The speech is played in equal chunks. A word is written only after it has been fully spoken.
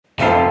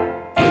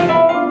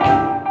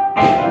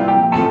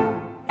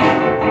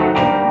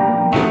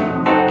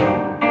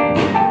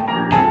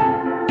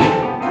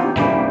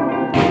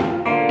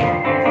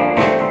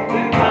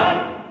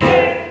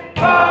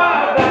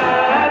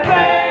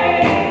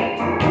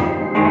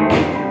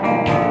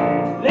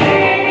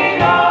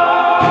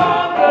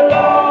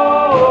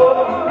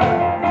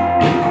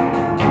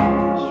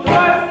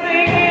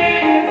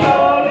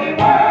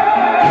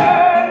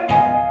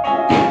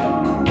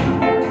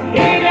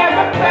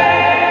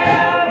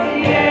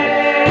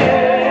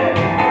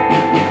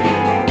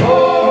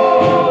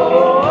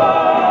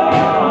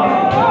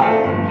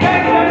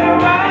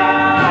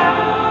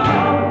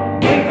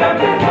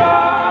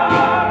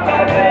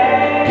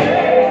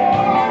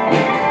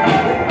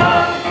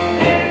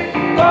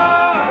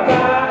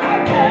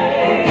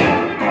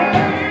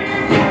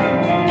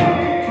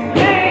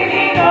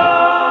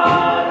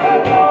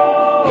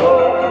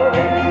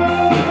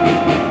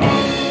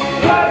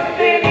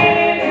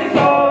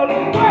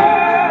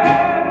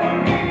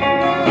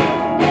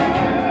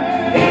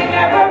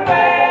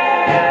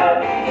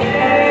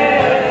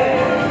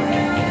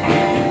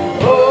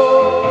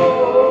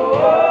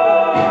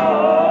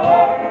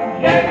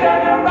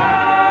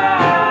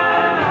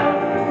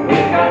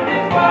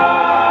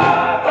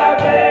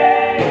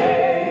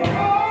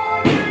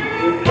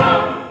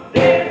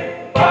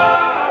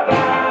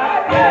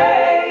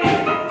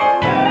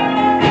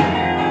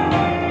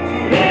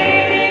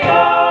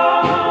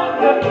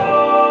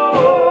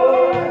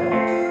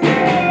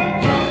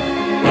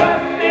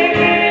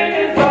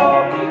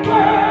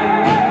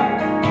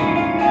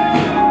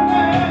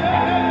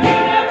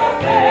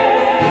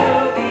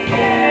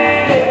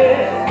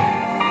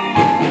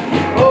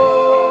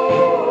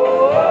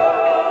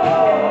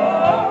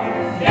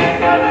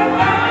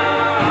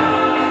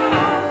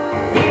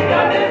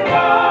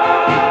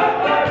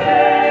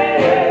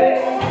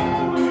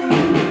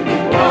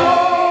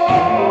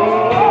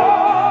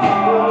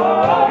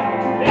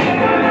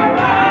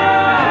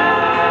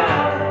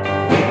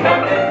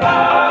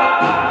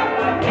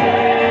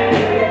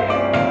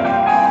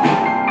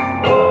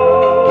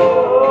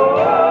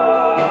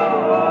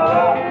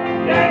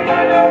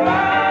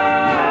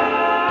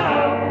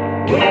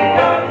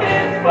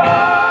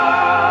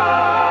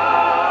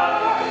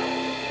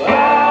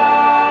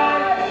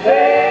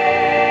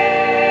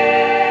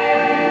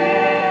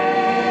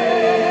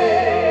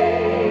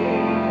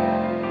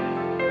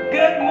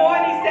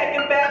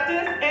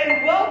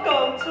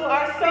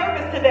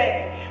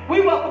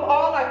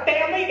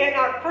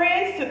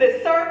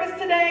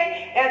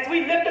as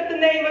we lift up the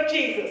name of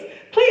Jesus.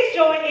 Please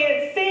join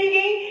in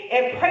singing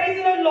and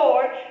praising the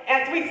Lord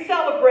as we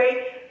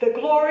celebrate the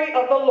glory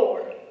of the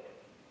Lord.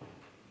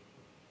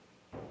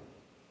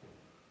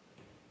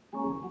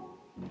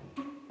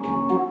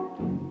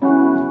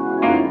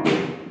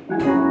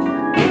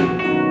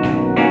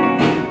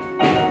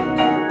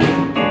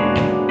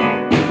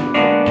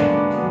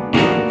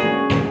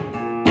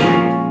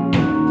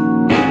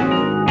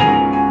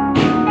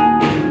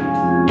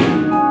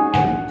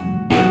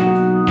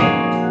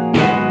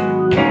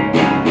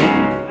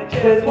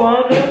 Just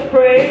want to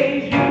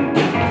praise you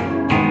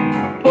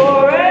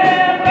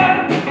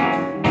forever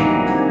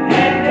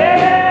and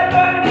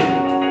ever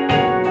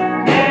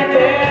and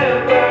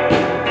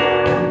ever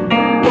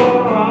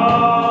for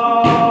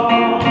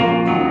all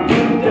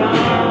you've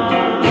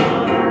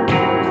done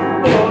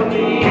for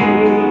me.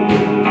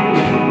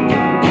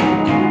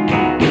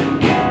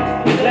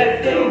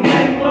 Blessings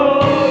and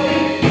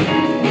glory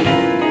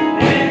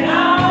and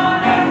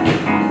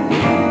honor,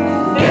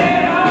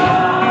 they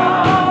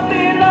all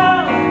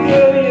belong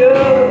to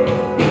you.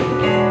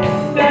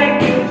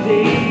 Thank you,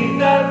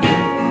 Jesus,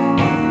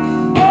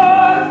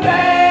 for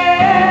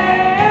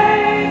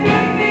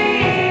saving me.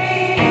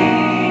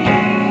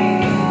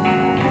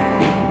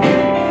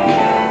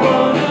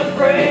 Wanna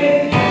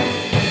praise you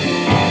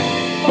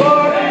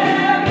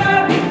forever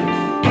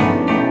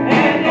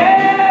and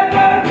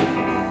ever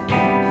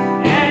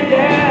and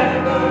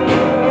ever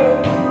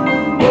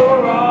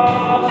for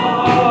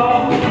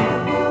all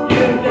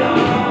you've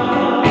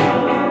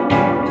done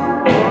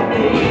for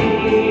me.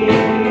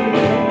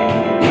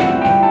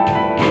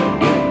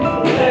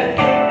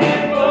 Blessings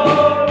and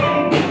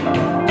glory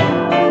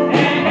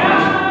and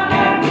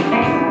honor,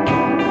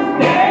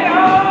 they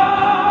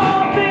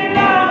all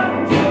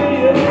belong to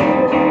you.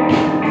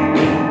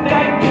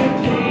 Thank you,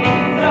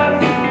 Jesus,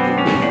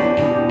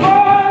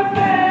 for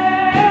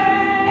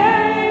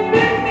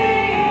saving me.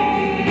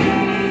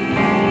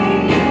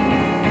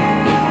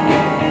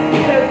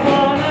 Just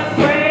wanna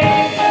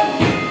praise you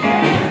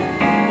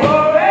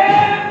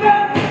forever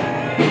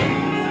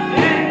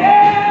and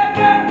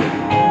ever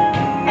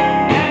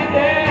and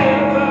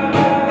ever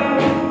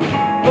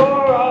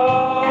for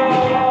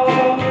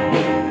all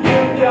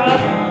you've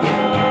done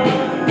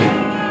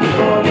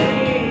for me.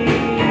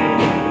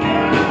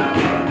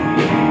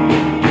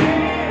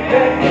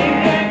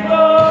 Blessings and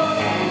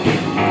glory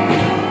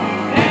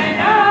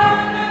and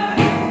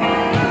honor,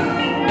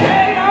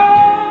 they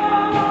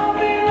all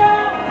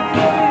belong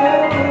to you.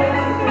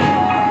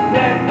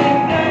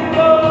 Blessings and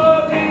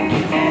glory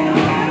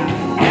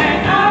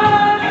and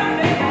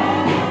honor,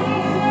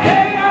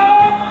 they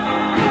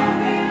all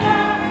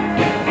belong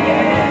to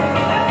you.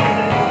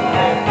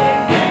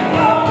 Blessings and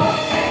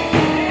glory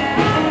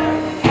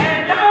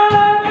and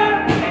honor,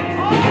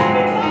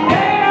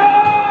 they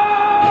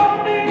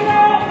all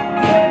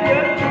belong to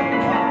you.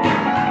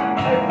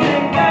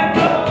 Blessings and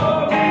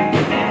glory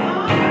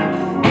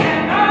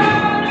and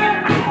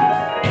honor,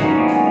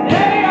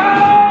 they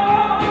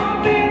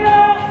all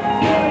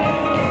belong to you.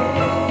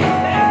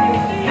 Thank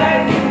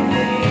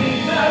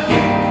you, Jesus,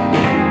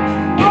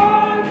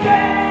 for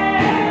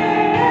saving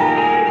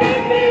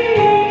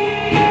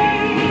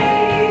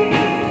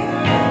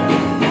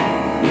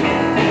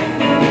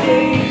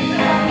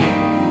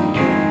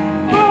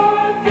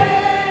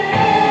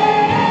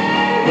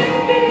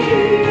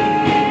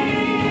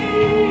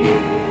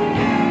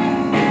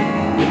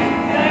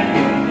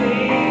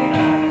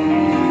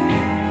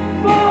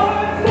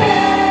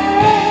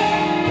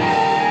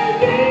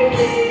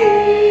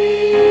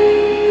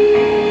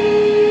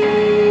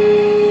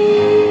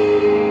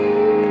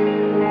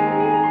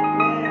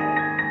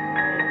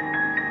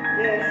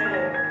Yes,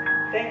 Lord.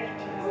 Thank you,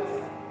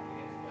 Jesus.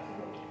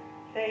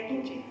 Thank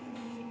you, Jesus.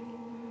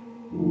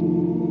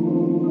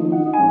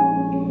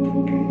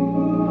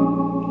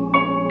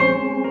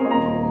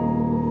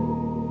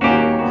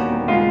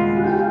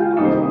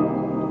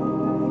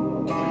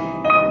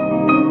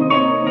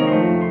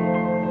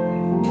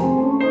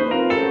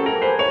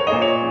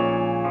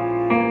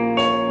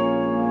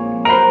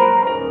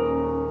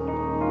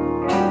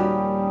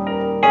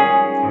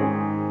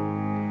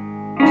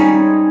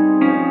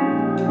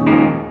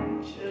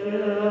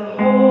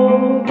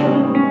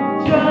 Jehovah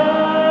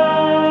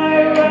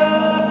Jireh.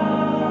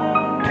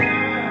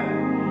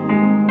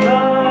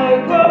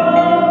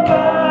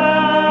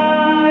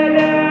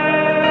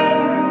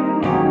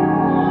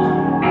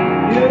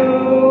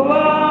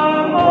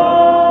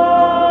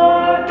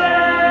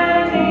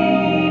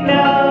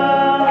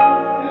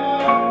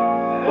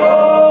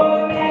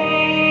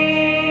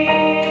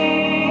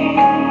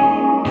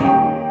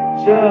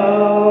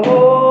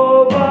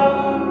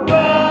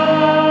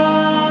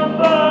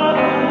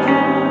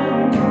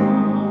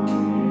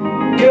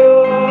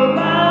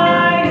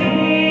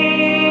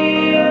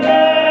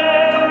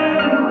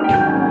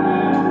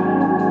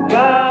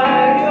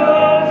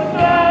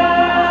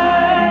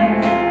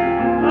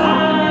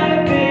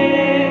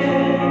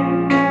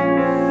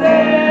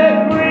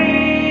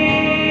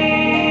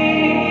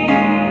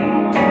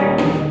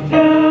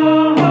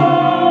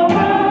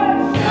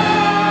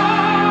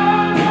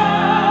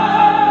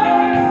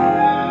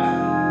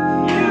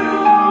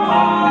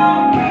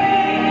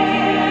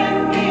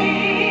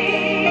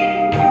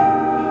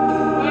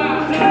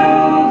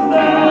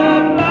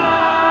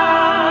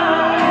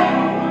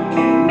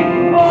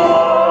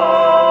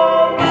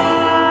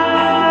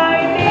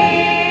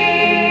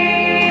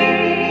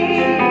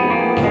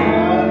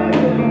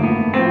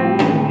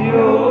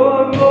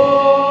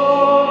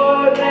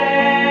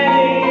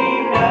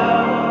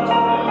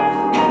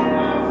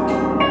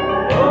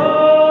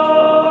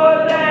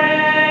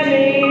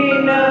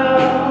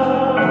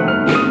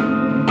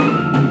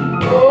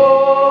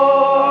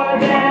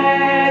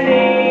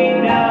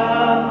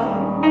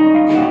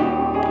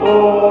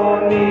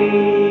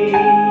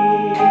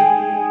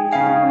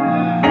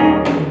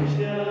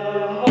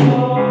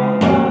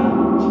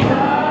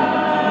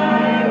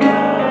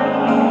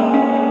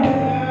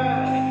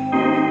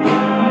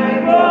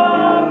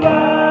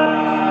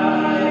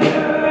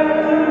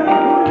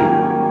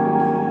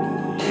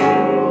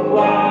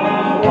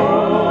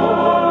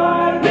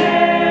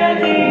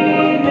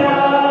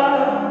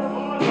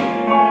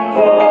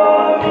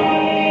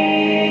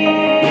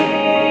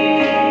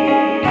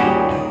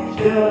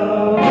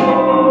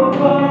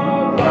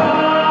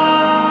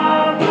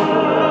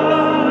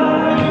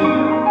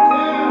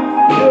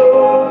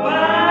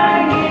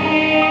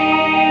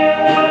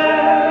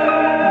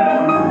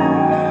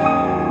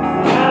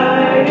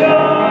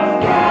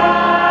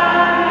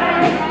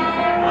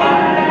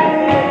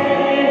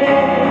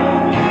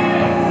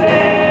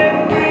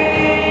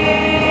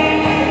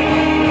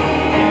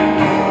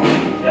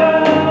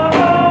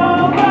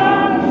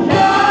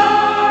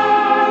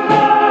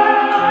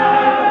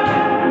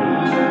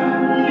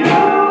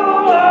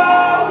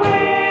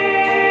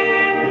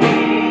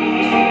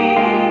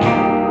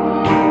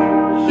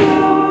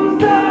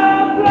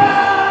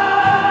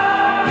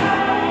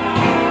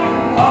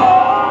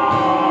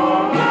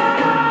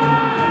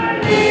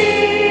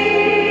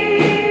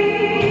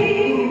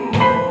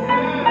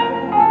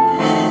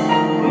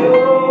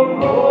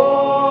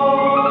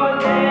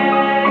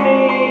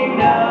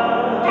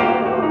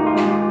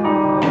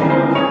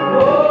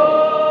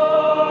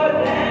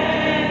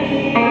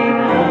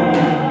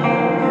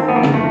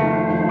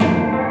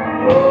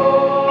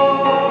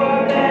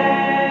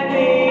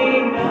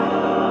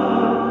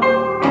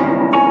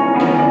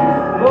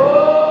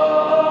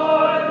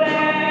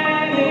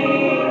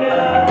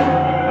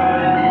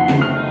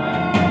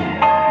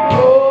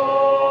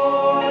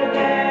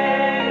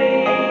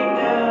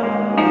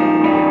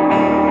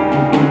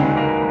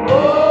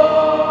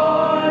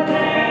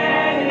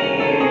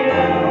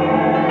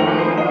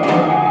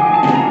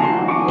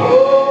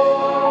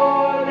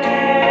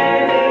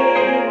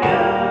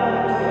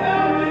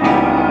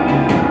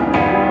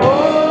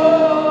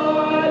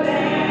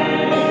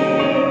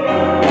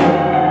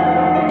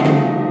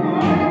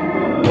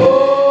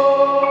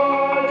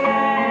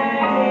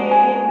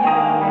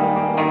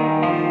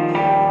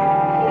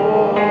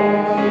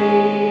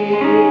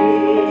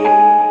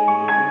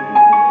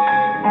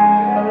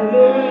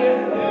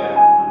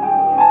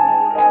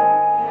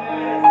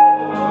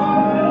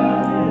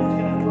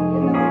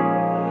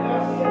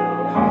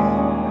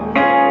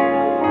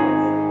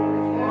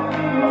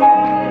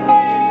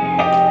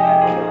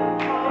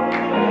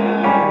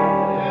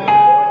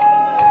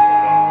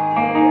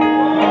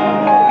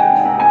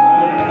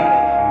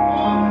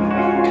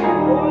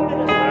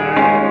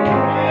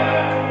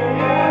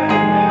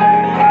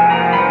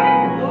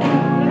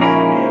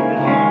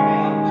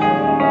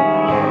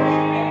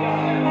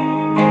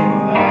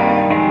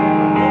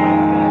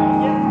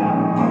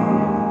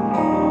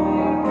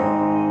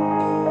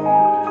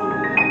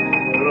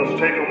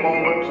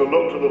 to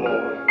look to the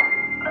Lord.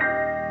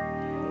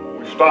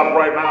 We stop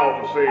right now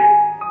to say,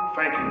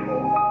 thank you,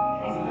 Lord.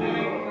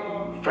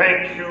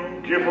 Thank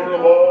you, giver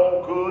of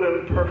all good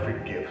and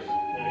perfect gifts.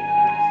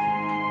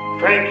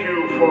 Thank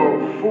you for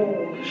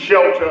food,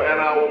 shelter, and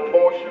our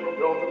portion of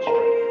health and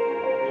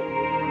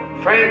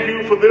strength. Thank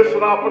you for this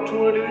an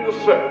opportunity to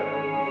serve.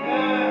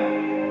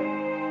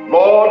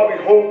 Lord, we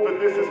hope that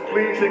this is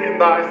pleasing in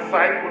thy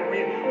sight when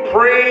we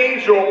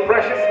praise your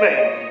precious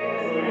name.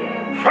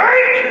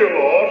 Thank you,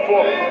 Lord,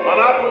 for an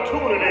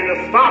opportunity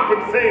to stop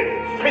and say,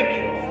 thank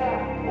you.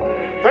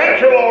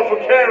 Thank you, Lord, for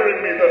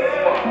carrying me thus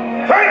far.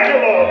 Thank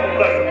you, Lord, for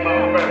blessing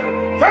my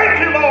family. Thank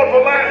you, Lord,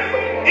 for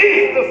last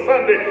Easter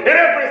Sunday and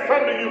every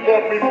Sunday you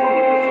brought me through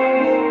in this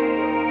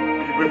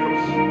life. Be with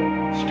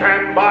us.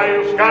 Stand by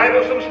us, guide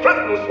us, and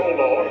strengthen us, oh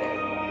Lord.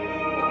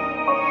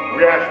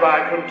 We ask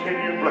thy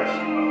continued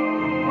blessing.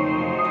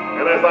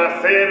 And as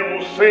I said and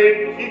will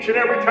say each and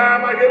every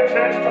time I get a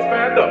chance to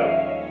stand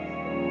up,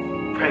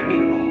 thank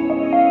you, Lord.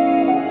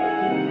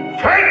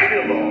 Thank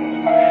you,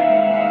 Lord.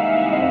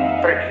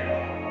 Thank you.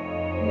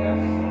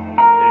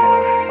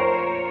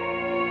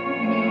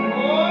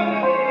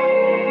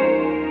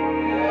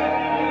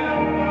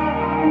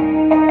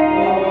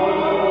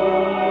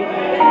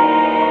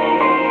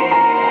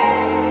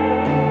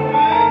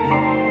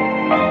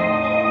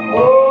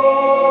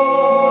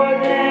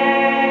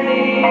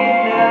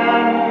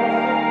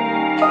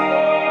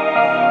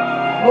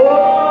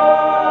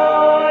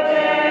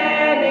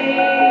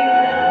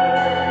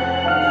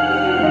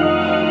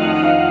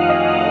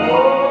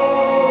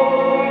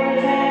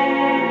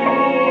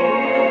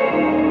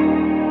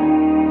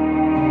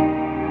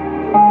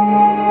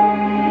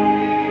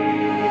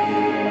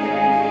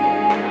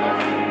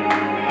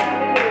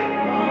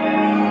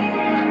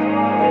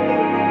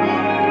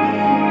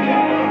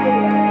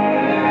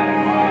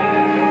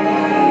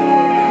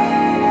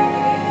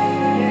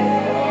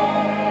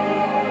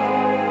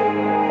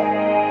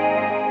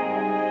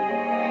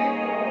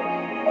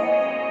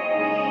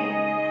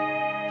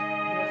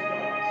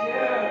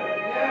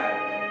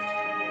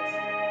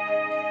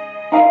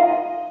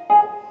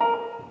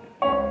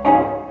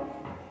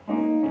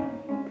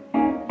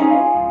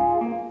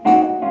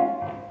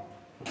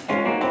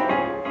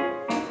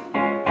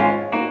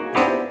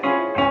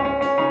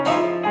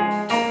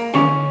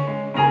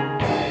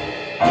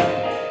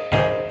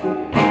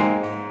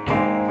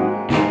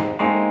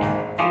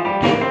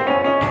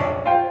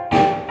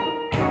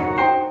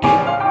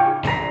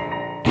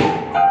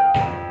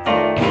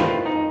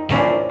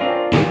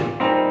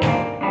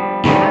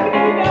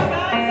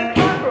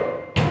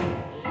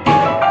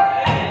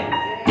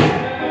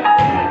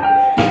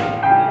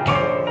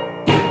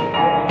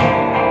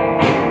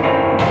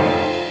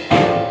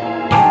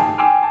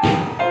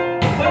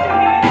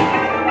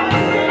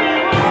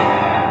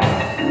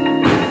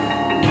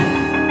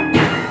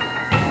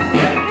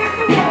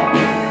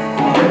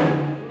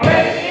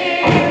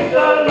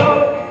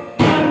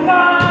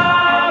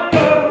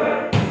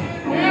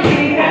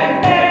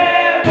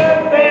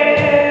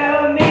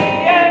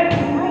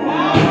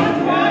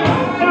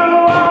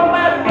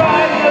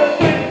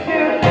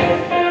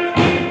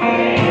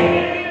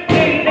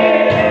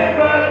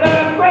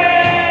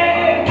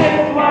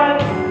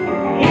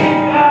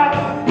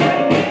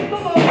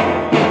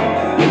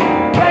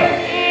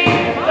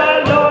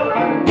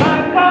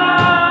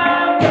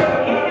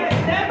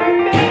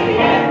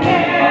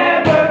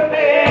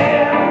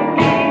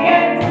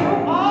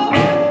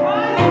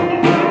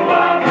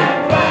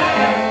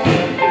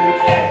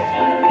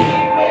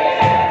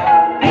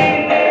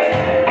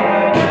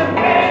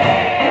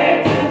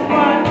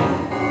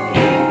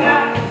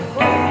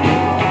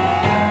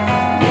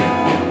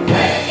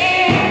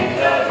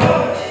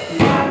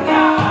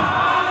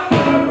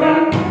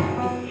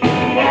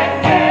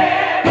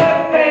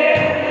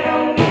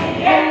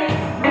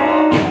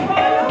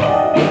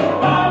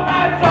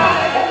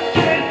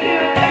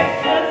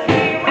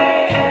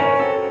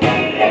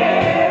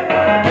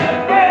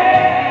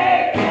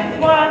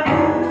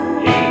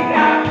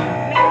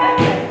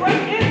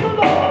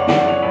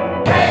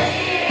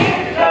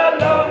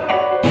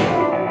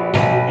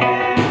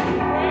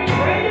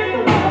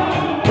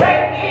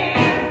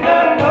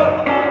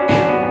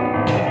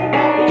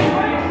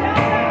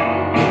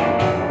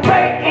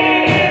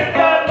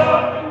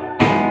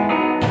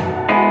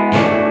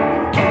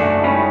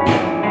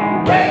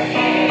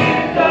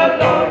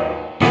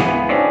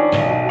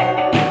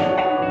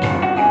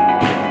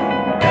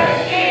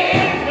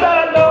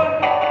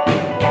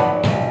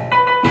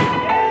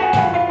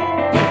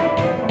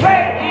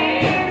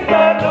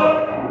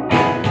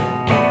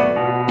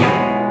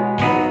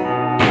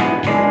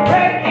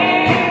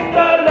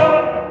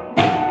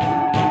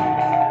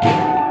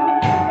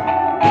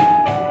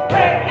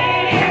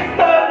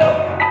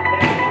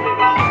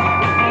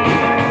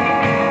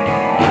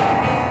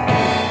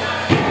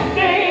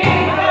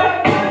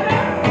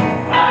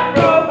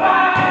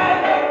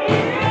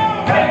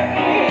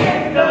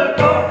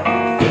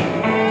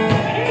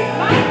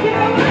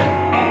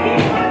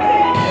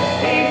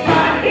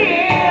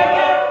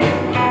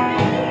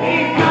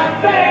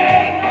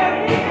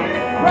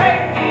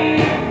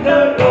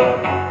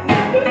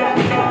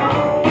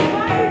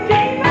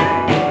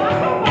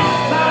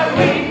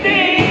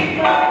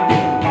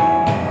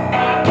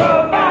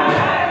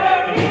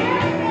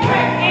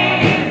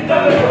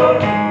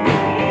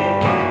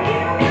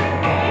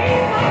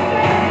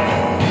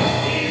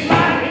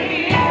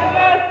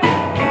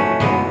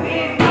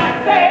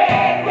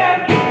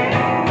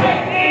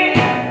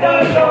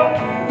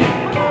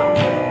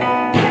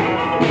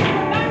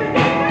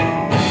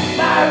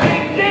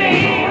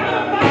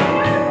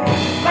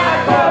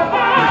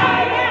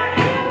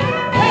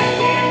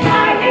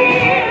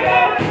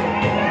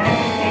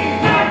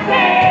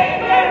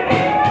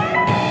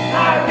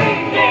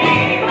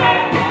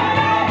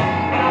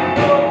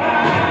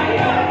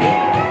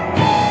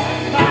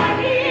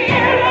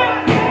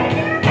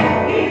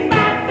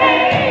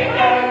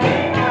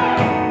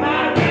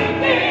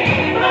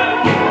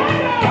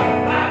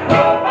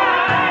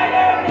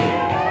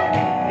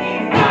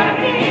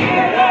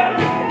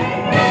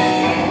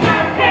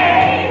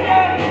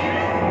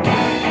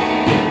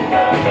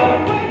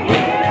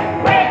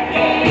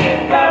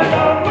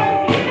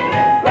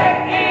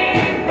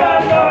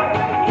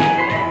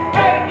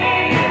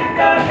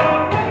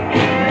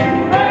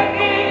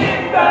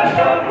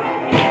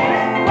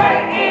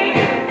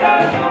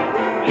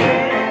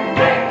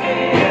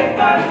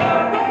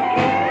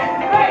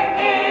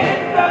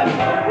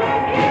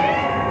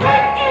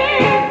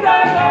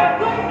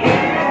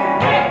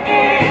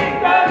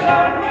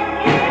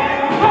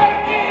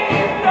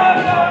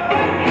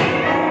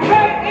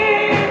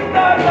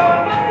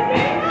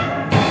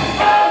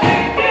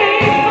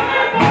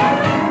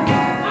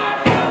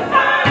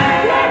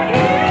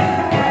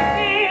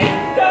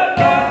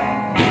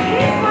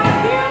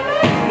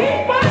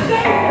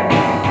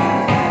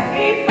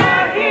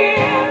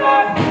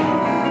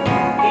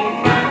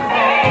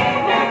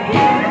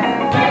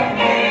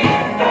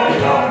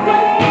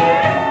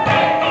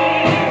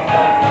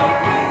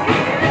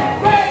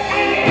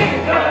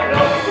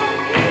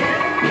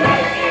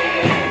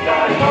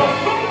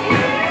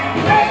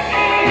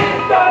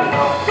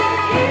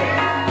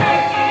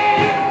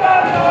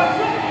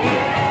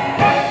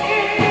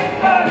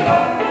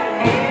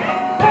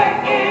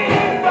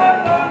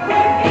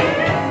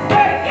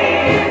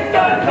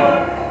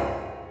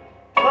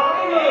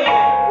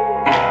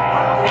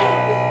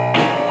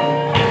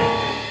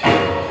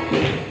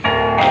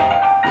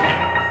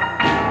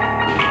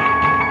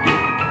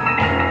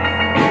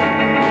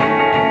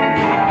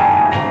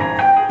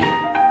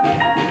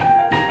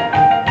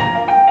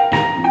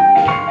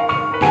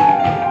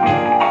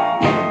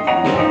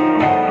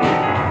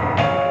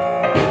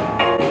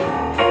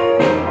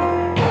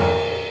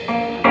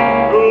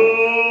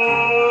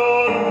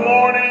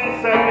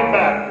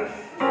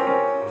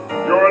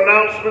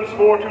 announcements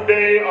for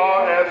today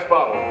are as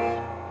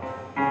follows.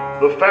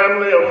 The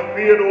family of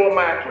Theodore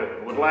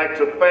Macklin would like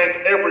to thank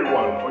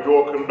everyone for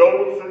your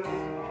condolences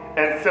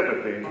and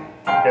sympathy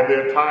in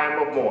their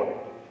time of mourning.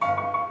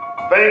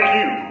 Thank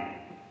you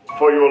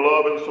for your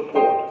love and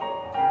support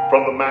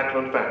from the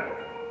Macklin family.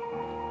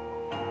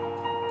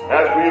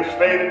 As we have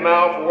stated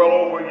now for well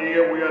over a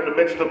year, we are in the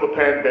midst of a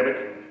pandemic,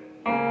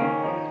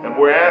 and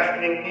we're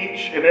asking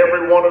each and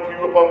every one of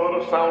you upon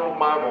the sound of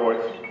my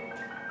voice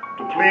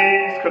to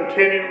please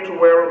continue to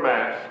wear a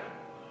mask,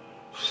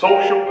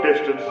 social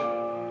distance,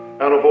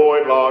 and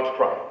avoid large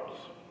crowds.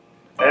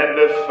 And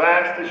as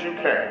fast as you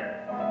can,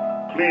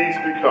 please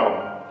become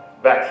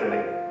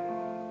vaccinated.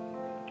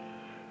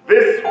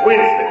 This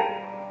Wednesday,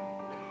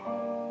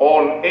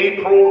 on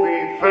April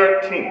the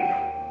 13th,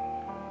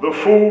 the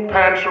food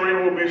pantry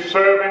will be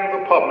serving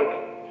the public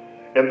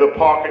in the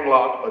parking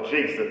lot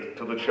adjacent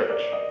to the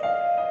church.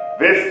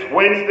 This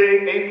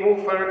Wednesday, April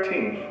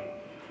 13th,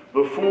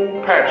 the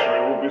food pantry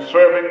will be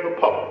serving the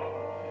public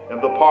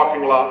in the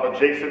parking lot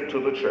adjacent to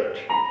the church.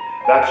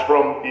 That's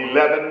from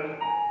 11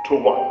 to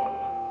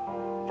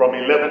 1, from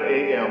 11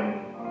 a.m.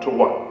 to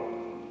 1.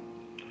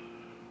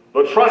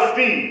 The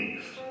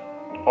trustees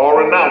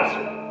are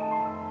announcing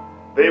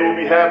they will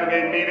be having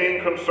a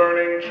meeting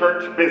concerning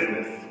church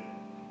business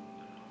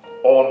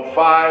on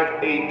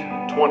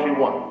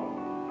 5/8/21.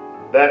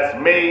 That's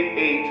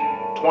May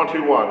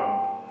 8/21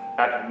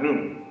 at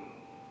noon.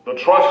 The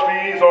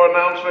trustees are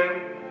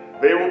announcing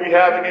they will be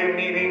having a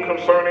meeting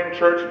concerning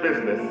church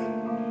business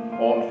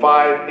on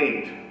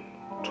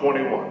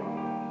 5/8/21.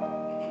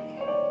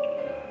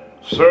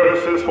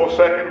 Services for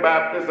Second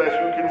Baptist, as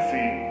you can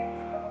see,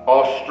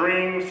 are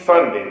streamed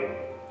Sunday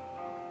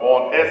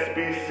on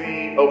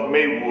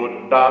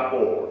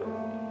SBCofMaywood.org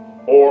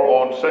or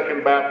on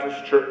Second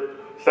Baptist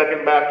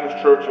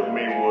Church of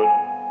Maywood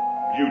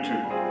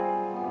YouTube.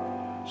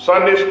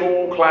 Sunday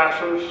school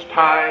classes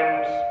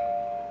times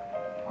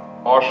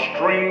are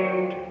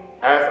streamed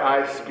as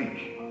I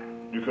speak.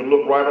 You can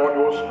look right on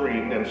your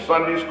screen, and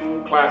Sunday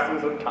school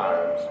classes and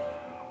times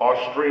are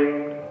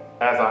streamed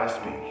as I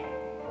speak.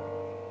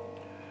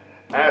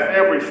 As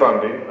every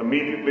Sunday,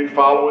 immediately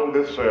following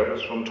this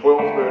service from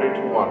 12:30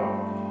 to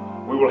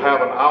 1, we will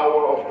have an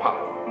hour of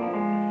power.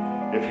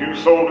 If you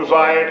so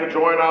desire to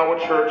join our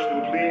church,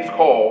 then please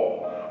call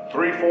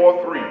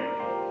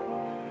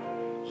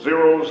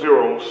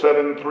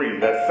 343-0073.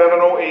 That's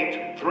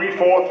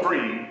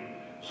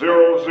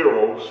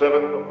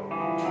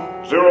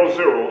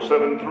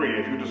 708-343-0073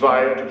 if you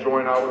desire to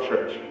join our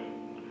church.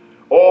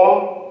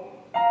 Or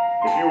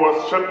if you are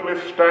simply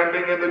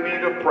standing in the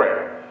need of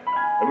prayer,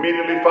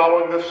 immediately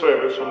following this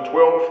service from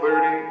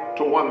 12:30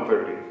 to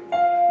 1:30,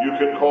 you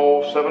can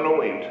call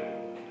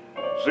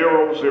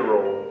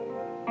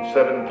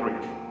 708-0073.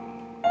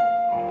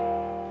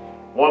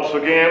 Once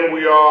again,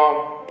 we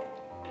are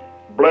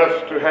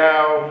blessed to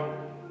have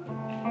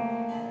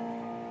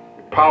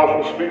a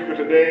powerful speaker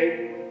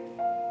today,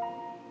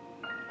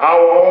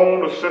 our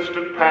own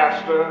assistant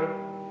pastor,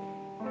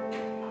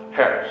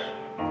 Harris.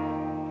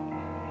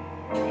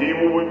 He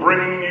will be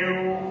bringing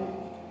you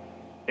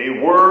a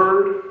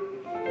word.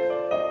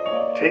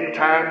 Take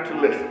time to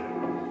listen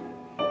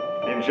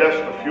in just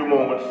a few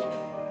moments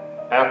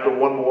after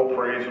one more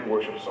praise and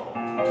worship song.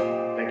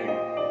 Thank you.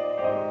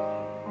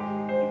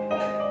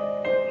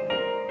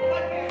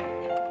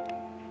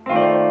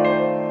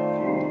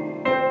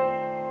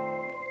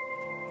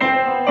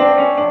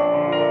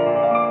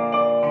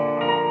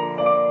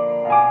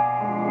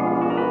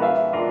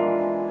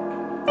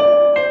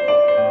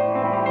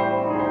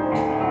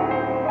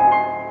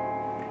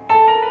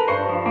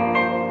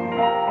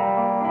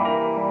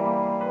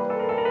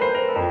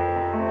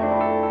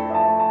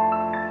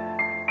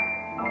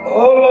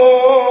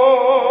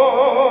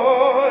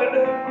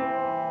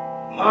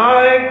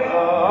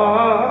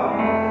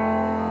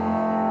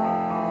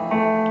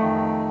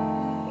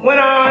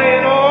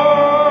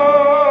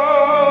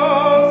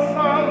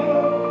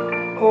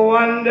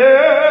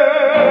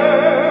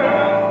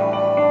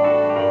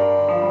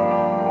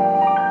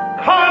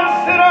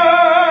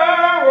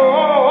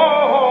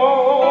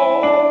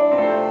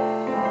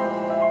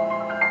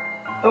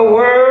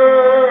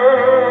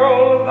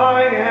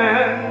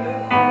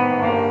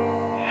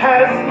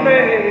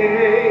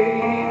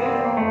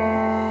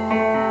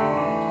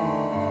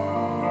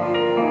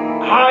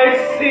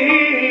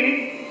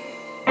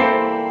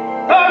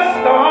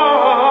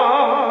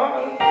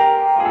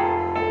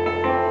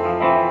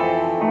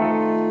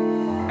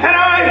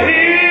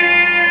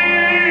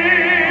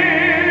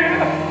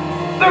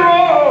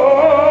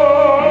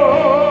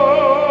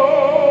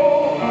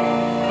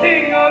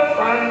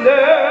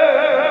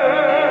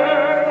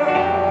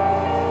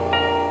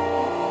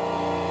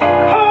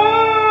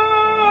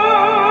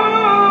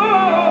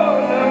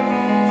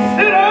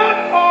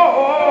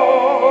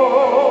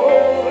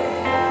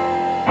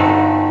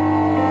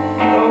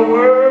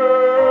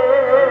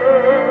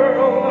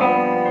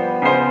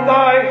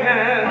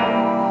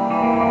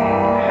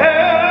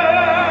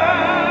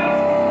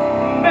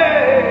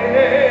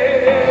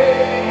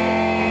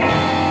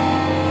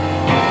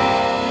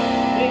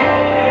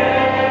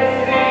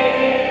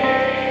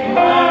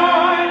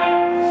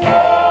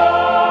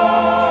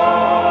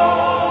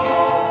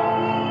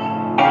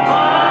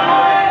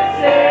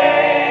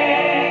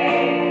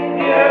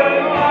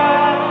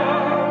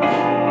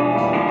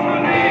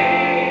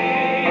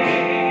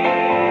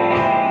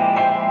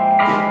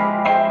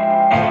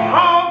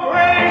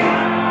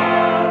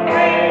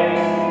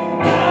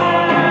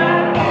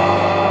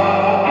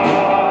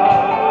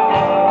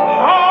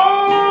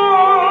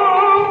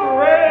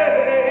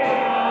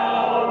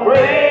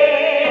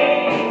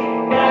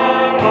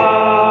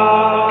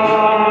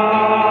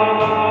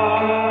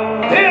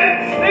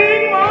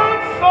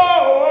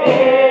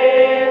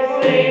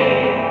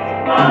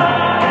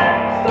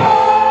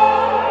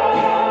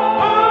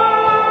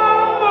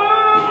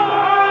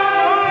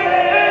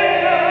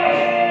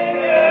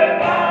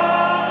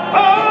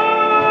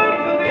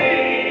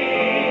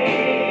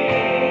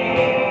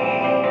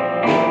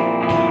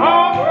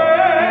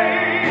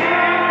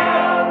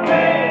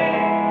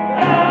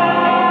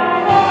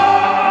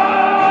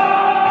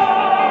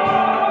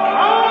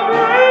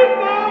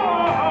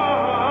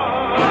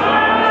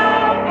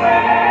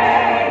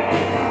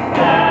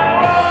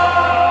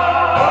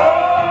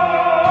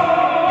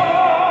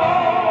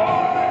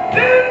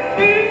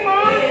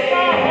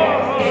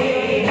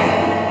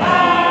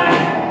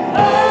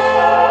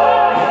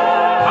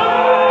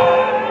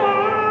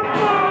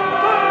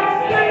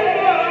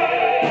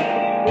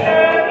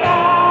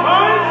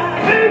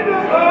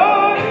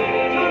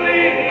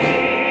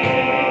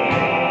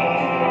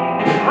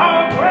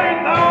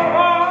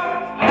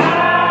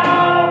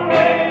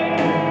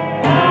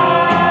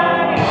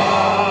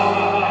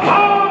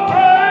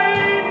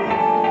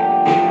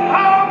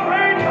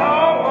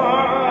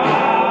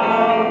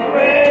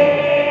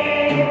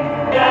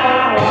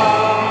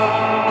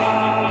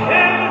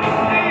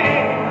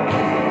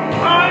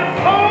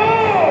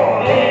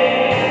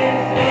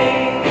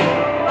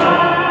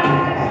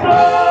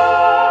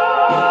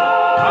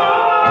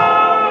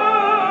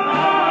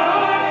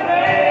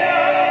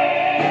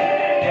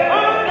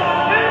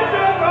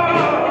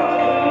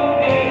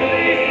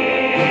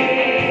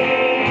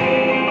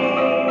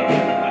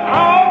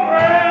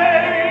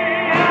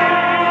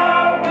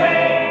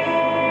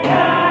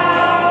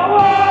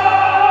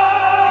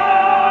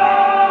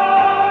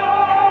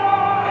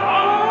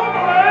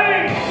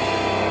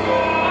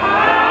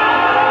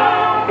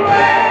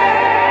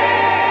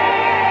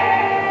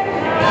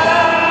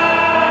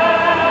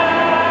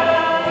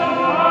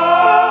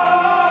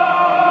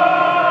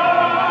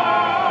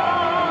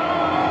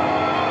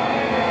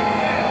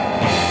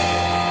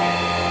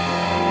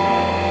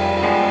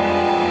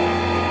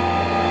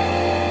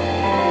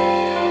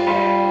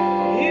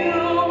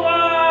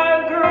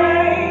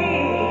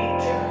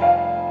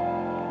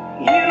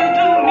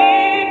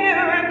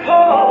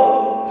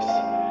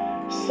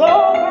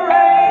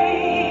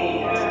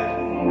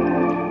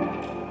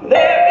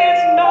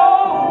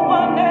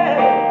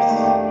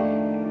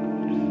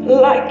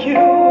 like you.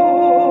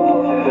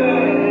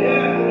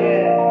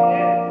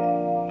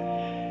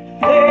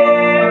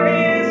 There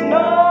is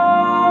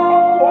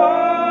no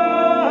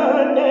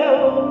one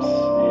else.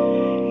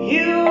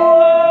 You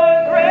are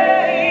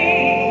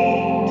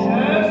great.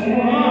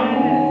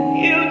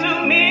 You do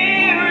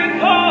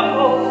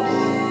miracles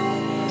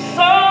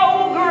so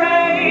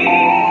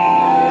great.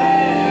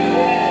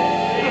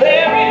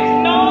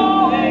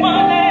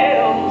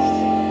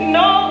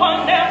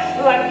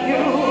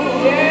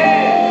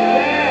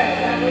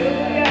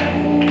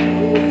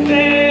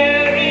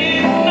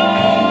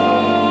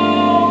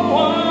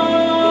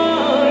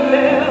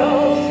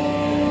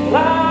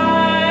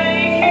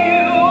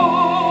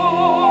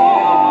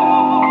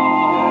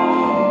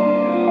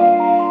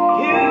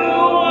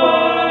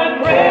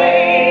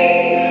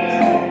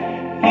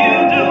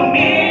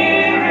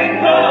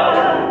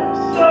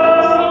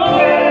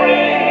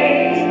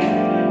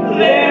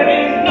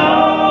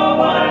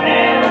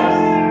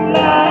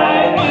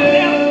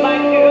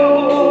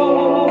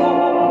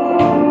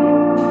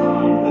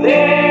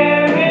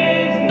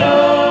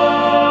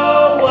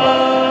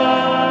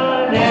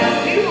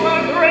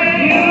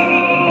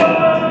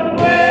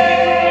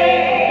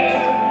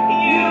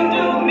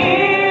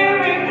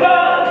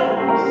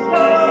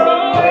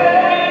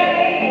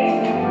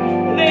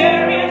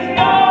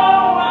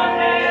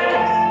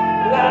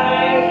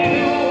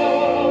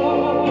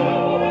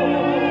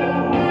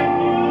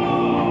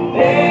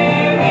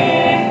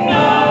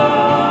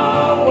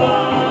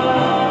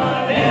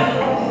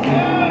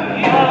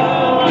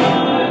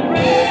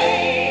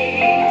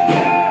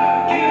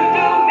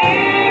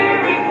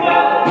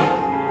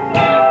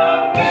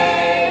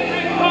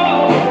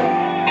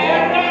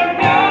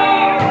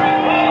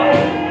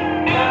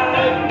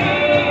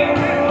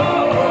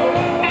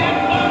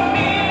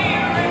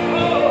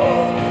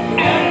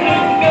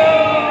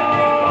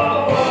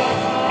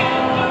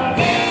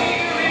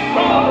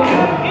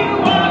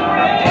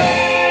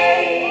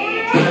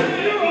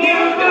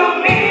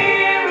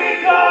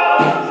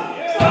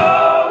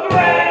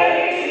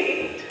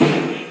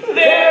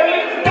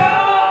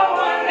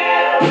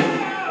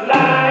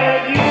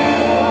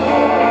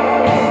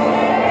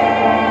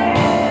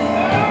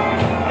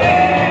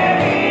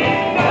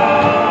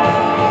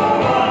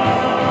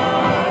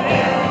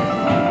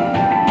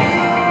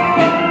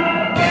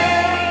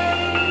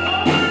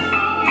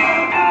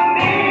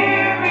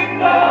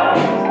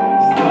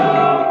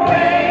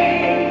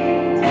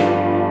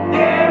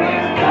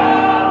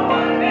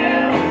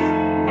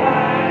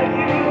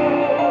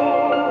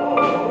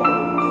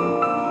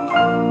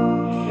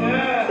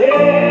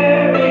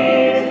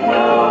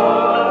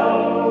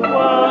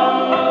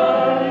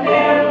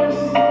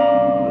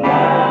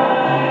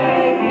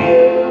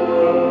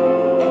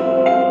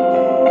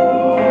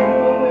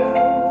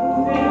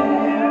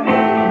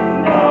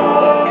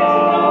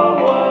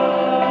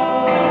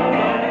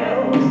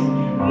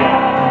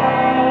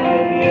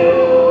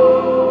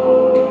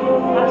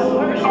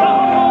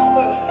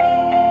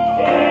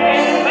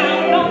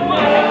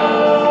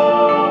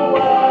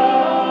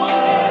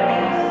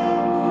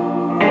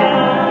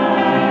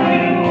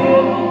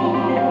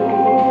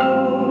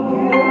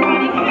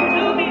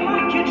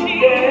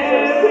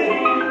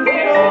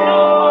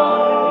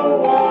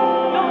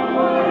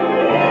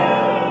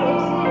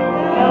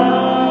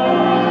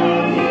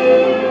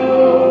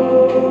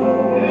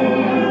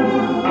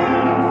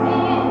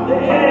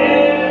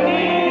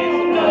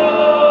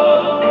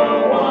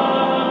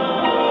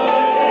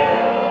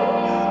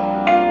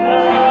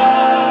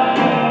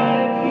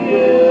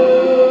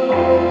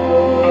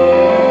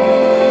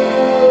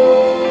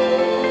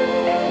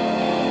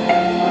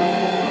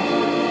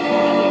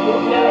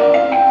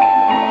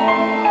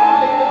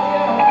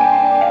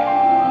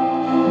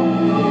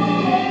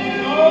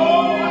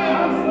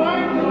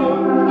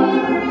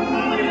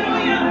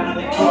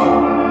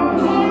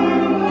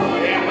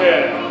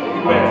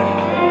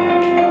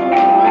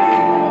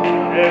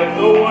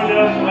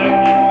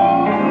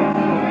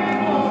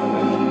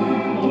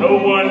 No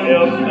one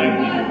else like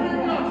you.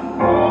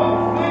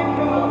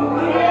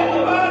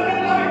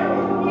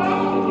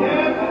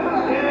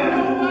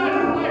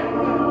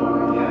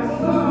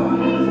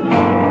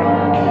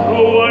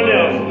 No one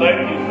else like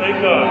you. Thank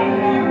God.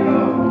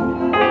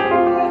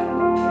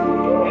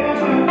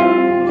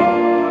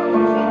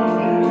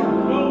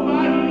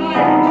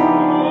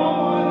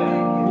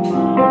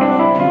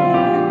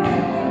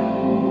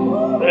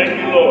 Thank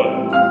you, Lord.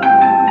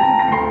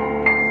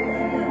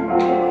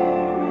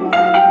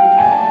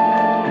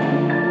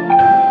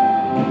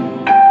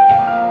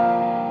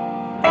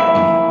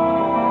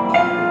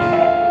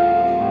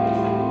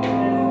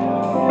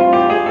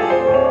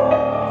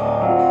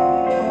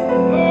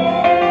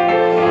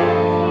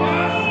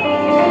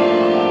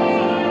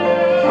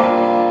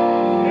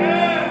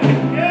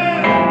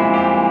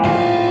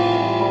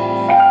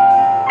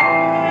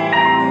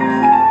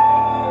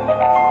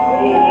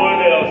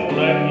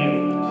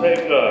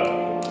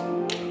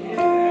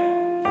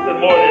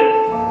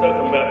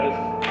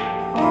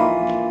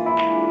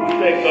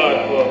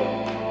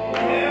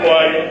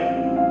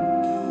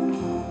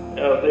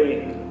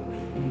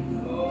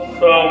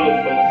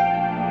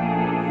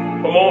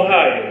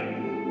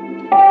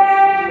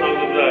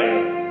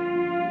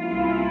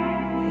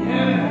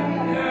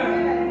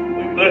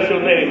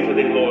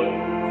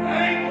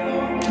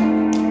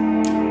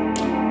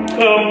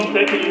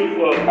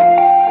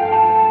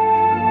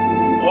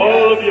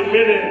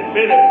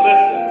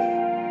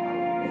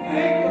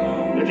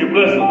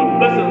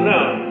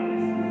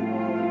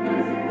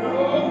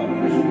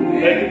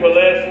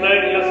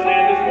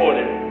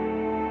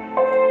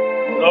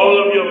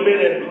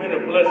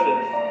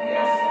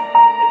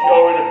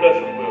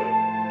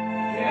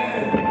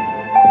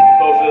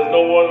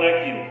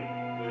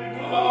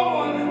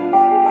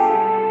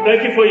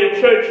 Thank you for your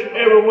church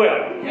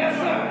everywhere. Yes,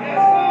 sir.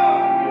 Yes, sir.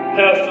 Your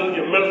pastors,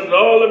 your ministers,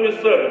 all of your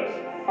servants,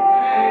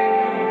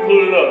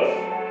 including us,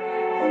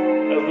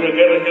 as we are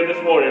gathered here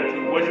this morning to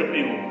worship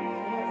you,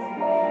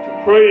 to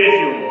praise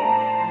you,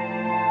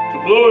 to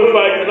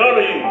glorify you and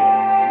honor you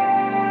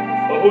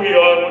for who you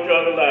are and what you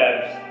are in our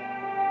lives.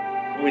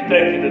 And we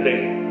thank you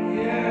today.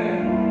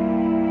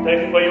 Yeah.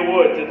 Thank you for your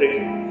word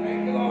today.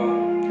 Thank you,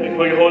 Lord. Thank you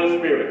for your Holy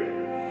Spirit.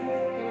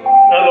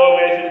 Now,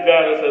 Lord, we ask you to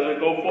guide us as we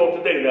go forth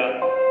today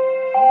now.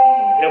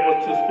 Help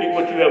us to speak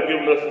what you have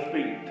given us to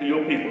speak to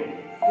your people.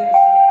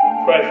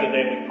 In Christ's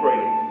name we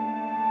pray.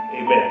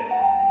 Amen.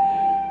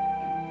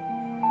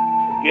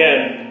 Again,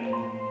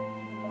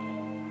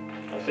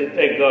 I say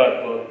thank God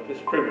for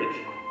this privilege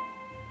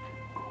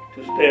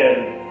to stand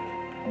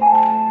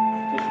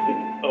to speak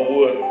a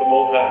word from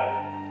on high.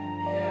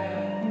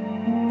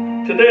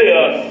 Today,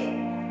 us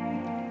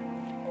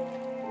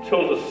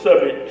chose a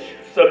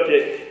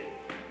subject,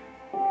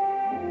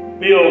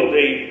 build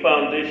a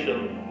foundation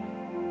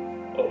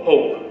of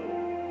hope.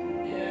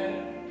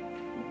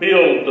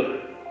 Build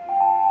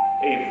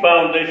a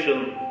foundation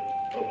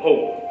of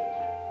hope.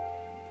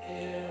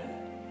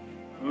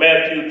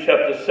 Matthew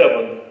chapter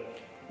 7,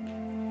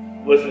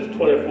 verses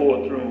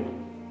 24 through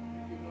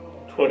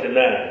 29.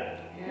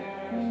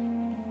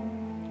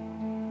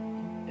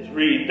 It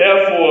reads,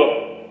 therefore,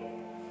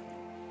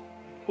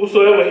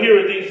 whosoever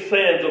heareth these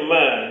sayings of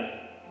mine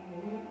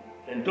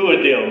and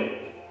doeth them,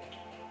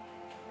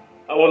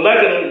 I will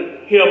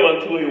liken him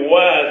unto a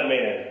wise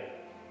man,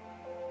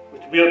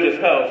 which built his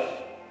house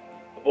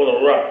upon a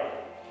rock.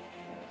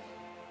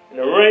 And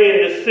the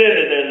rain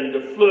descended, and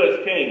the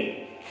floods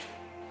came.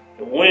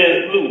 The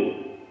winds blew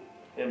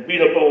and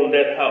beat upon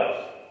that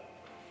house,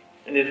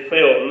 and it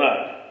fell not,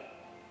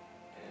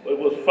 but it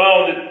was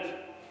founded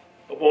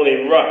upon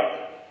a rock.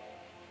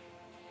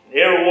 And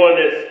everyone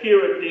that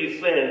heareth these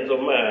sayings of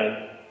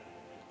mine,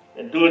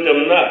 and doeth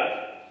them not,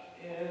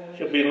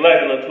 shall be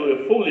likened unto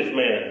a foolish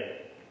man,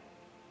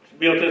 which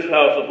built his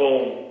house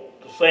upon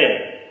the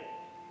sand.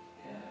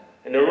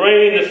 And the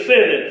rain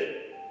descended,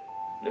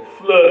 the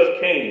floods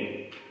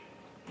came,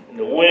 and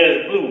the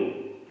winds blew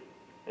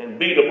and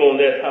beat upon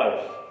that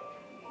house,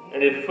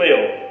 and it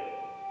fell,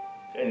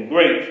 and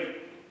great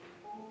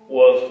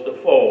was the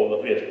fall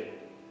of it.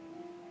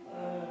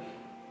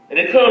 And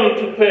it came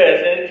to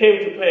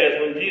pass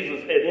when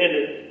Jesus had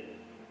ended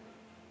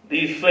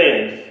these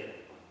sayings,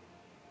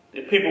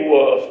 the people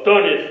were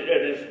astonished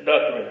at his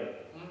doctrine,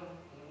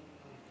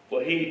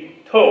 for he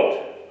taught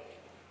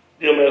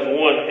them as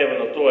one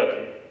having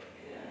authority,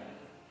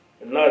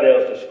 and not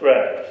as the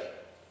scribes.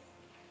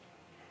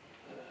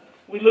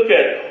 We look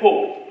at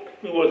hope.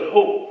 We was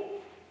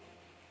hope,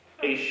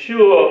 a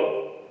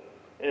sure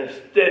and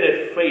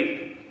steady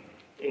faith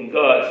in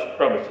God's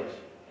promises.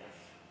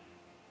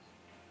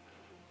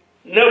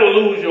 Never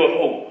lose your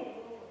hope.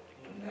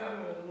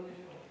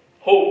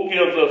 Hope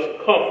gives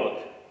us comfort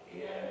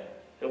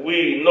that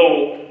we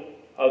know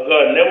our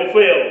God never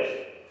fails.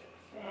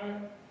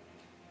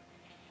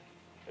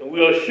 And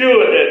we are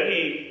sure that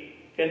he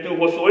can do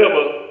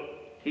whatsoever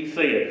he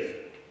says.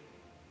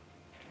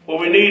 What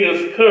we need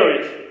is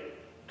courage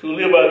to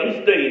live out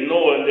each day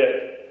knowing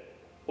that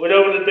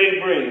whatever the day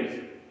brings,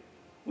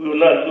 we will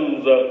not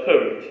lose our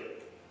courage.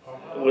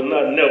 We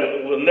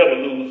will never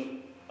lose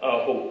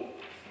our hope.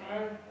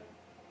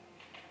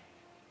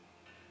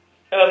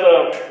 As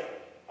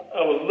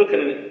I was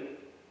looking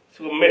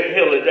to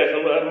Mahalia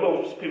Jackson,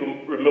 most people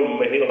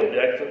remember Mahalia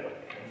Jackson.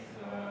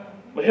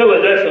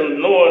 Mahalia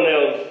Jackson, known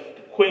as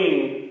the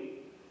queen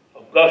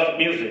of gospel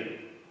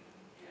music,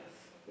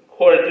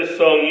 recorded this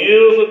song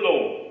years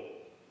ago,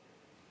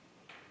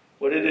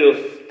 but it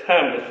is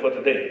timeless for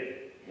today.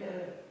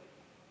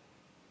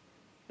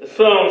 The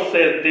song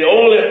says, the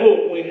only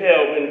hope we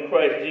have in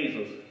Christ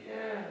Jesus.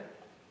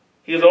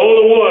 He's the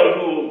only one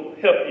who will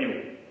help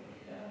you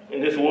in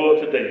this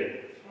world today.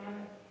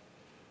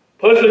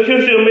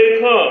 Persecution may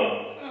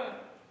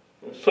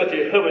come in such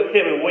a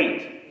heavy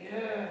weight,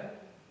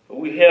 but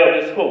we have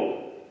this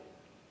hope.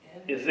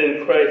 It's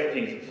in Christ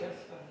Jesus.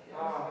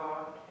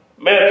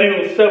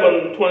 Matthew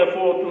 7:24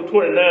 through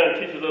 29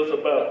 teaches us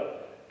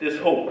about this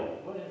hope.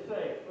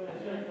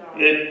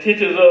 It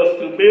teaches us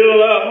to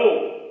build our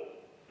hope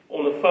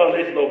on the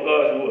foundation of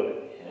God's word.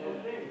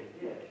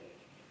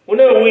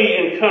 Whenever we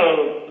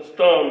encounter the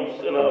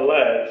storms in our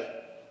lives,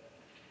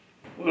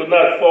 we will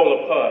not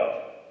fall apart,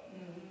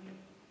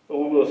 but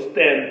we will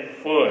stand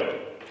firm.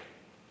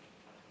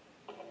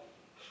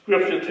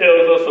 Scripture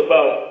tells us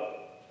about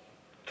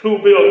two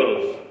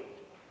builders.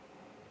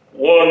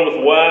 One was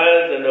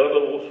wise and the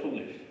other was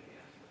foolish.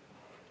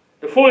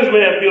 The foolish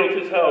man built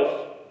his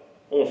house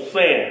on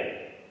sand.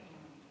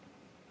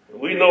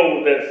 We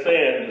know that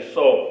sand is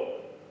soft.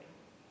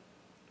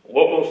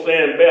 Walk on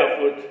sand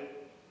barefoot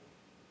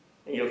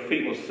and your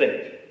feet will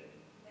sink.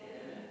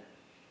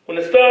 When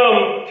the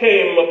storm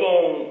came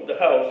upon the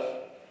house,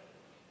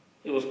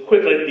 it was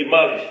quickly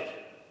demolished.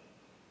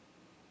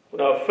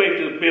 When our faith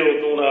is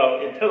built on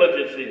our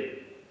intelligence,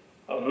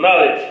 our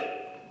knowledge,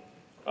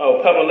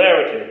 our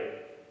popularity,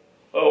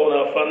 or on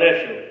our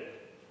financial,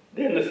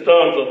 then the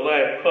storms of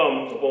life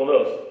comes upon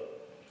us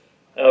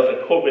as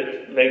the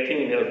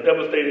COVID-19 has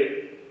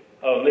devastated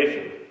our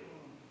nation.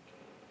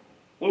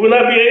 We will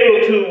not be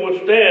able to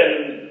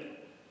withstand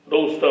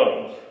those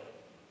storms.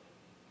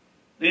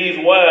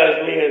 The wise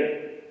man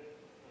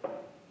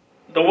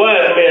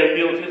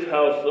built his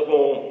house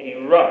upon a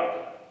rock.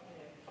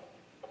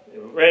 The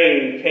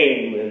rain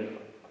came and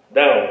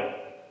down.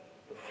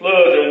 The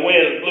floods and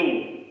winds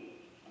blew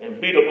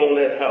and beat upon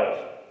that house.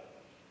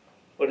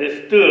 But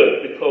it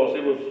stood because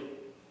it was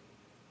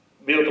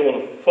built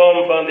on a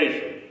firm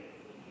foundation,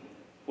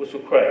 which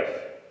was Christ.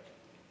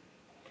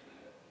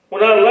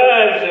 When our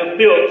lives are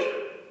built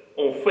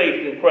on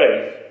faith in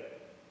Christ,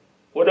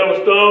 whatever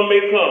storm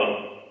may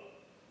come,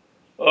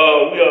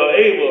 we are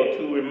able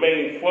to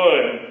remain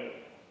firm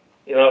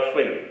in our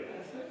faith.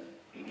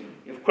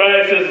 If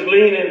Christ is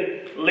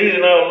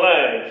leading our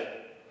lives,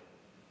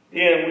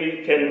 then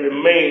we can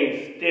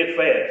remain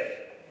steadfast.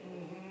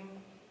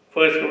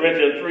 1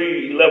 Corinthians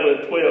 3:11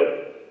 and 12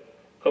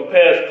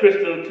 compares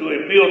Christians to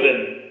a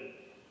building,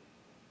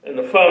 and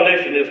the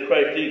foundation is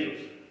Christ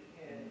Jesus.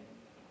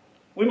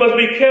 We must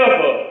be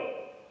careful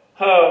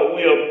how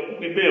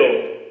we build,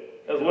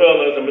 as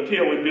well as the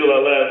material we build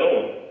our lives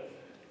on.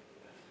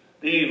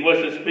 These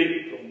verses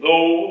speak of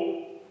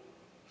gold,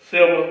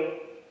 silver,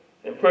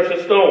 and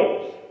precious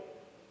stones.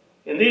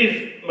 And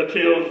these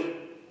materials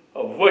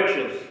are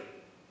virtuous.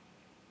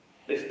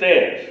 They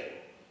stand.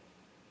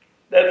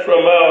 That is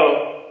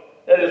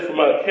from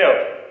our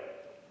character.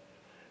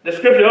 The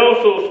scripture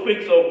also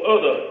speaks of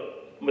other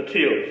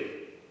materials,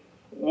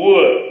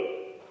 wood,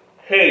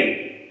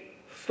 hay,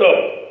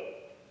 stubble,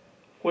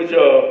 which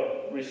are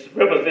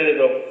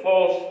representative of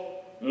false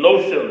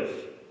notions,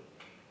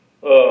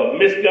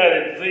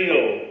 misguided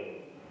zeal,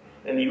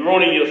 and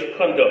erroneous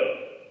conduct.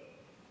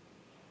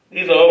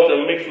 These are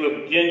often mixed with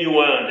the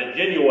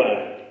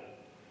genuine.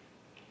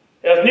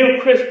 As new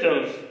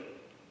Christians,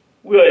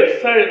 we are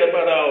excited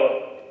about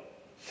our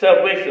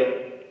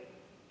salvation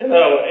and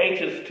are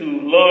anxious to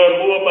learn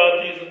more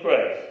about Jesus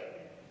Christ.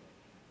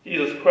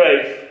 Jesus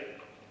Christ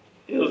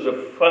is the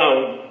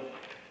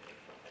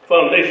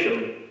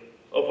foundation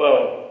of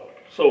our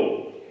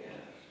soul.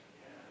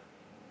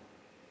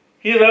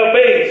 He is our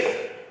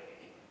base,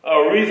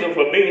 our reason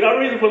for being, our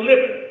reason for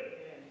living.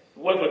 If it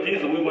wasn't for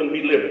Jesus, we wouldn't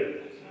be living.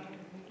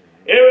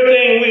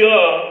 Everything we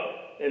are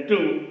and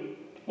do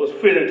was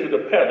fit into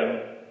the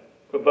pattern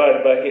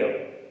provided by Him.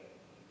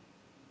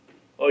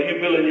 Are you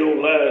building your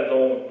lives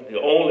on the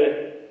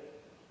only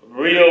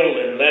real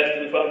and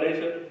lasting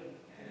foundation?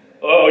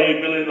 Or are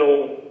you building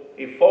on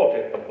a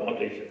faulty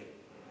foundation?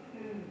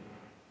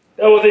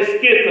 There was a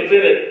skit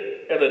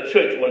presented at a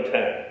church one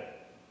time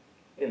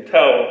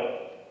entitled,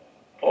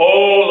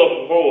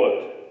 All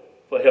Aboard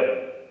for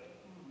Heaven.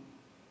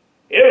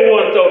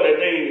 Everyone thought that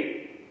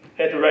they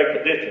had the right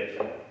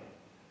credentials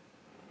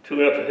to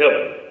enter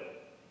heaven.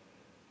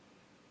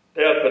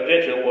 Their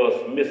credential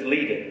was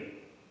misleading.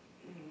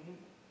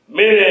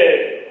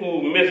 Many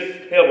who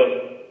missed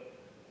heaven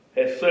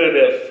had served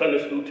as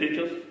Sunday school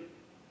teachers,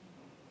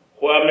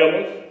 choir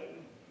members,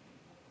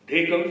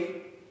 deacons,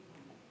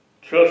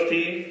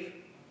 trustees,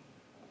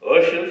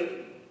 ushers,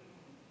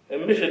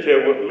 and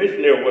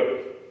missionary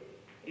workers,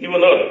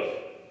 even others.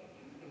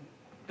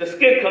 The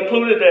skit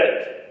concluded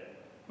that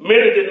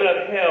many did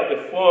not have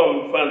the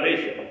firm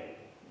foundation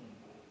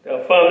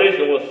Their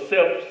foundation was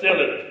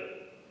self-centered,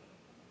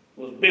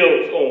 was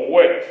built on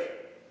works,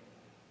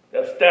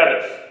 their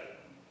status,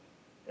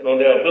 and on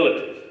their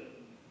abilities,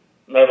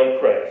 not on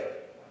Christ.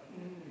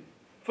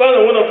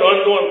 Finally, one of the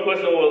unknown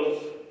person was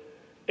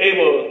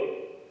able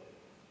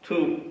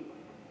to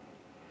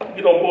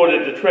get on board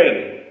at the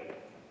train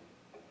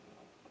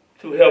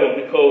to heaven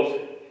because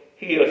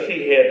he or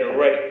she had the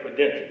right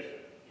credentials.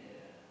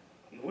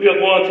 If we are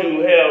going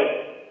to have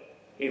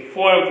a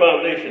firm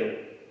foundation,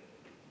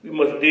 we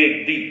must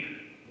dig deep.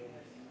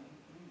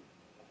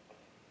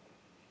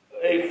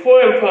 A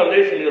firm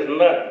foundation is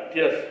not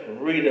just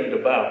reading the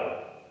Bible.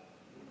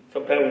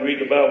 Sometimes we read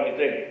the Bible and we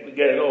think we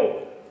get it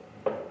all.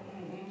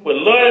 But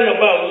learning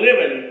about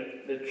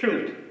living the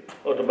truth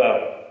of the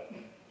Bible.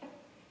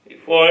 A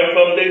firm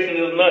foundation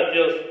is not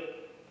just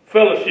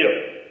fellowship.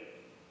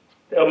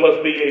 There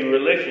must be a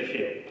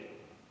relationship.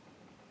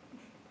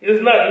 It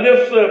is not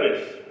lip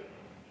service.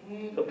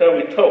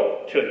 Sometimes we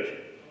talk church.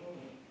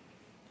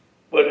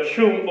 But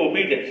true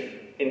obedience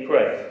in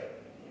Christ.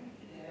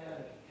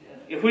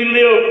 If we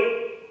live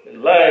a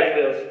life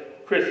as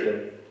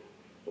Christians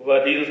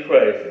without Jesus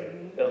Christ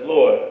as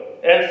Lord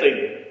and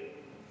Savior,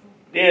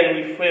 then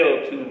we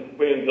fail to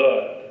bring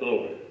God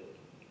glory.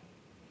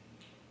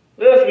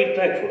 Let us be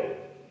thankful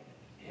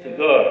to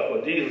God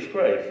for Jesus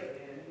Christ,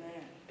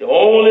 the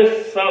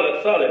only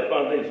solid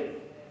foundation.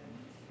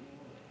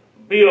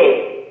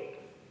 Build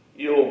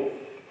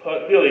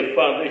a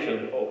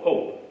foundation of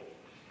hope.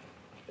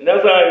 And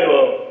as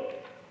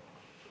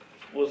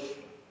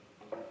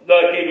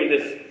God gave me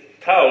this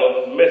title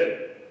of the message.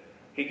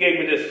 He gave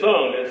me this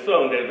song that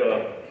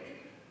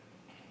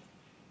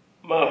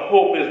my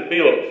hope is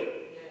built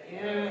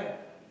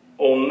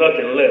on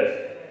nothing less.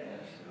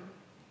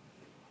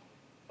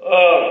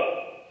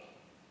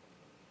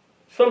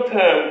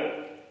 Sometimes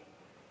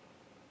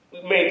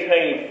we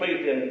maintain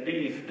faith in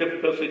these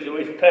difficult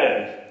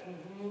times.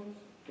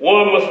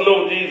 One must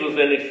know Jesus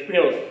and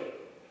experience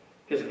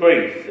His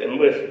grace and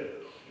mercy,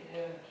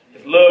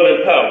 His love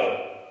and power.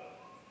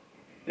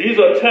 These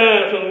are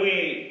times when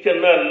we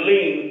cannot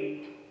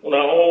lean on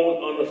our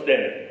own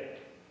understanding.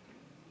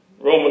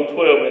 Romans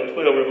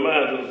 12:12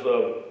 reminds us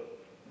of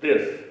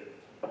this.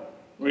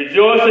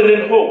 Rejoicing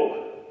in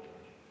hope,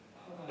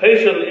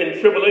 patient in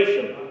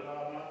tribulation,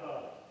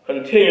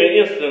 continuing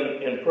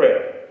instant in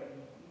prayer.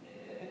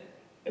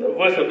 In a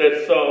voice of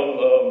that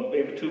song,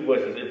 maybe two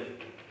voices,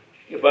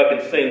 if I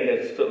can sing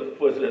that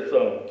voice of that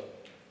song,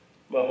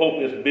 my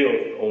hope is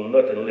built on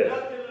nothing less.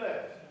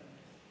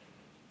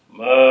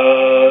 My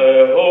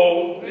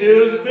hope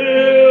is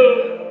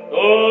built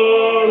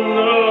on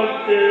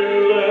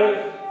nothing less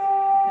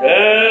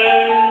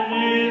than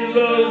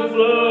Jesus'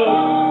 blood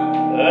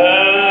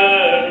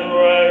and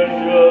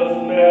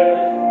righteousness.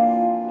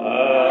 I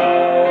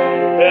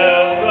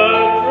have the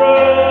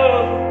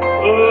trust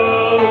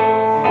of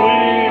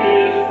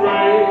sweetest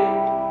grace,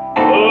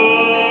 only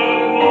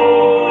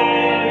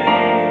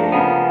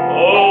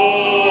on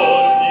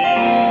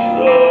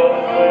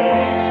Jesus'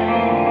 name.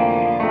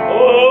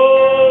 Oh,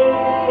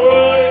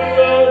 Christ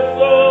the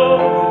Son,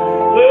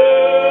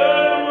 deliverer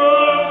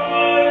of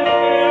my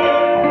sin.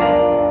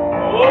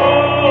 All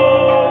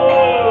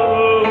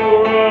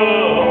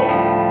around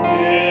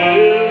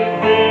is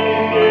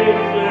sinking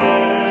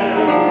sand.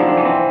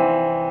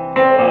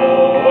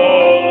 All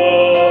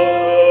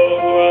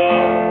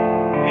around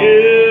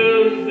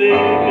is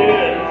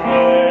sinking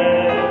sand.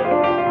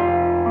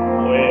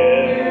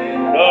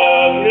 When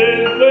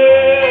darkness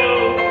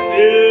veils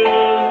His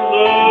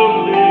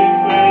lovely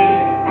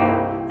face,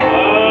 I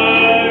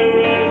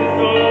rest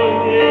on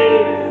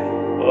His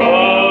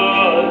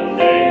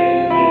unchanging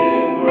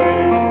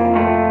grace.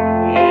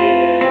 In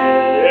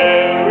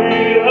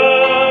every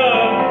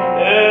high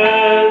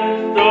and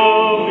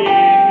stormy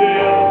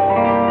gale,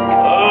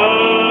 I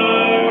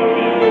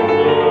rest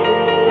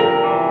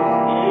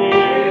on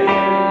His lovely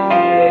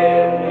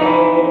grace.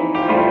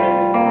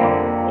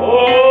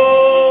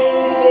 Oh,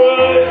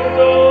 Christ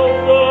the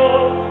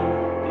Son,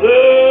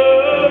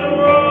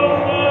 deliverer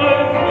of my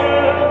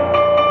sin.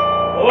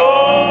 All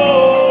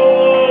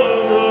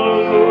around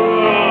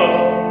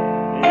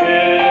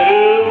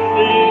is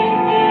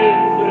sinking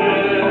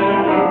sand.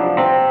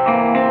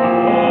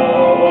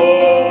 All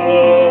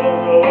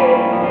around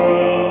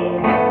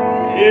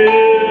is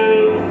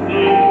sinking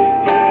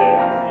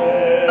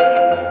sand.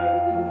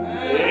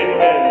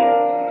 Amen.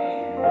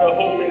 I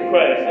hope in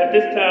Christ. At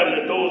this time,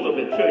 the doors of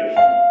the church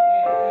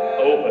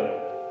are open.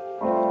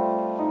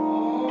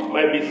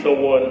 Might be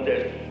someone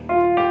that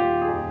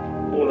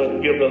want to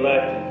give their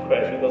life to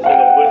Christ. We're going to sing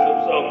a worship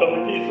song, Come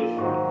to Jesus.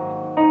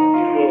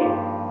 If you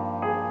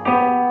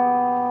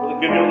want to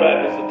give your life,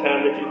 it's the time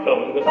that you come.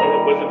 We're going to sing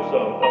a worship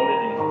song, Come to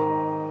Jesus.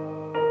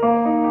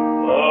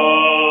 Come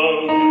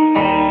to Jesus.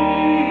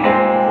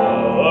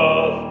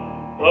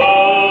 Come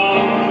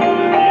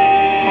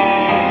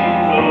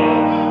to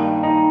Jesus.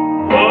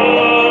 Come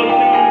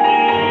to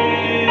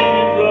Jesus.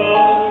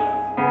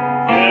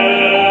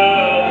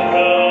 Yes,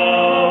 now.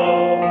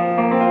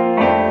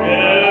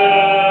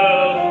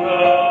 Yes,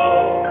 now.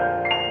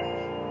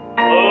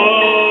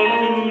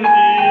 Come to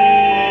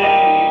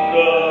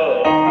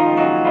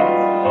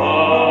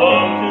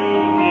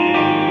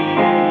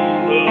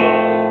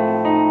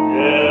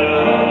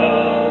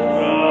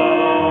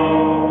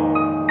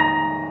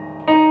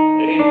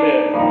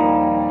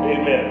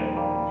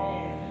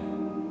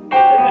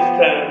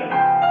time,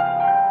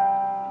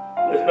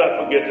 let's not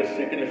forget the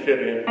sick and the shut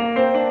in,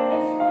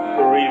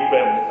 bereaved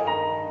families,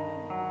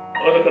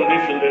 other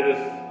condition that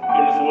is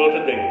in this world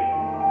today.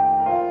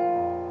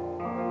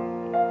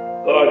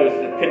 God is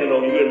depending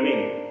on you and me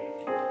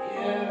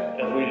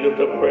as we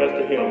lift up prayers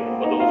to Him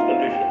for those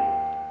conditions.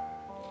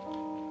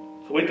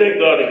 So we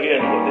thank God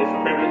again for this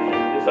privilege,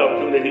 this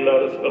opportunity He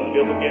allowed us to come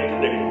together again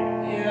today,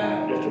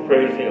 just to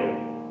praise Him.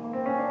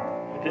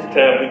 At this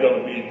time, we're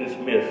going to be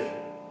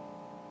dismissed.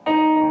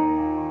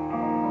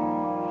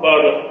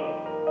 Father,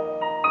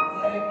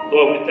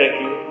 Lord, we thank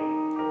you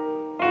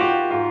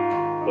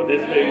for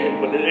this day and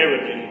for this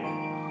everything,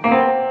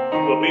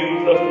 for being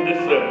with us through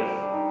this service.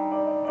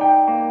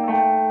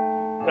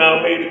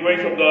 Now may the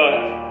grace of God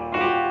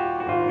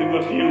be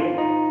with you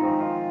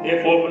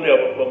henceforth and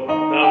ever from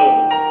now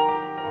on.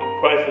 In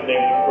Christ's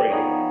name we pray.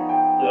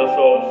 Let us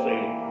all say,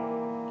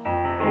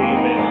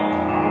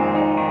 Amen.